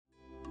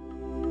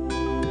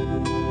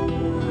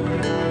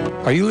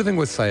Are you living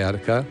with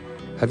sciatica?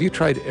 Have you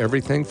tried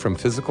everything from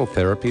physical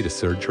therapy to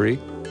surgery?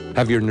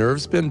 Have your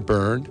nerves been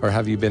burned, or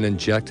have you been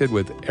injected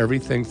with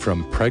everything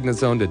from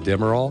prednisone to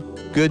Demerol?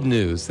 Good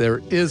news,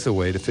 there is a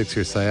way to fix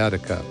your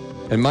sciatica.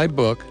 In my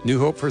book, New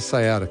Hope for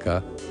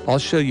Sciatica, I'll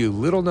show you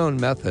little-known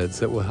methods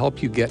that will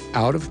help you get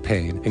out of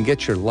pain and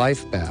get your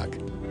life back,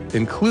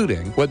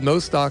 including what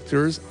most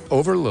doctors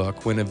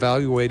overlook when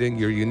evaluating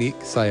your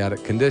unique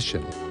sciatic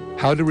condition,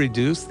 how to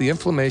reduce the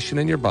inflammation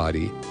in your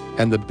body,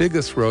 and the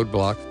biggest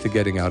roadblock to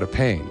getting out of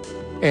pain,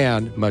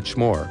 and much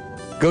more.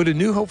 Go to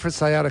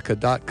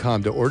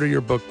newhopeforsciatica.com to order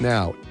your book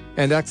now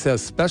and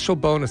access special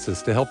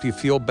bonuses to help you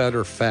feel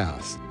better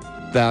fast.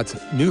 That's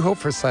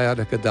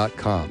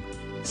newhopeforsciatica.com.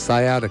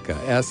 Sciatica,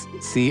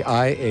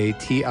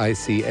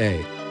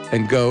 SCIATICA,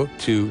 and go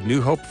to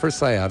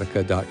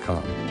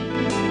newhopeforsciatica.com.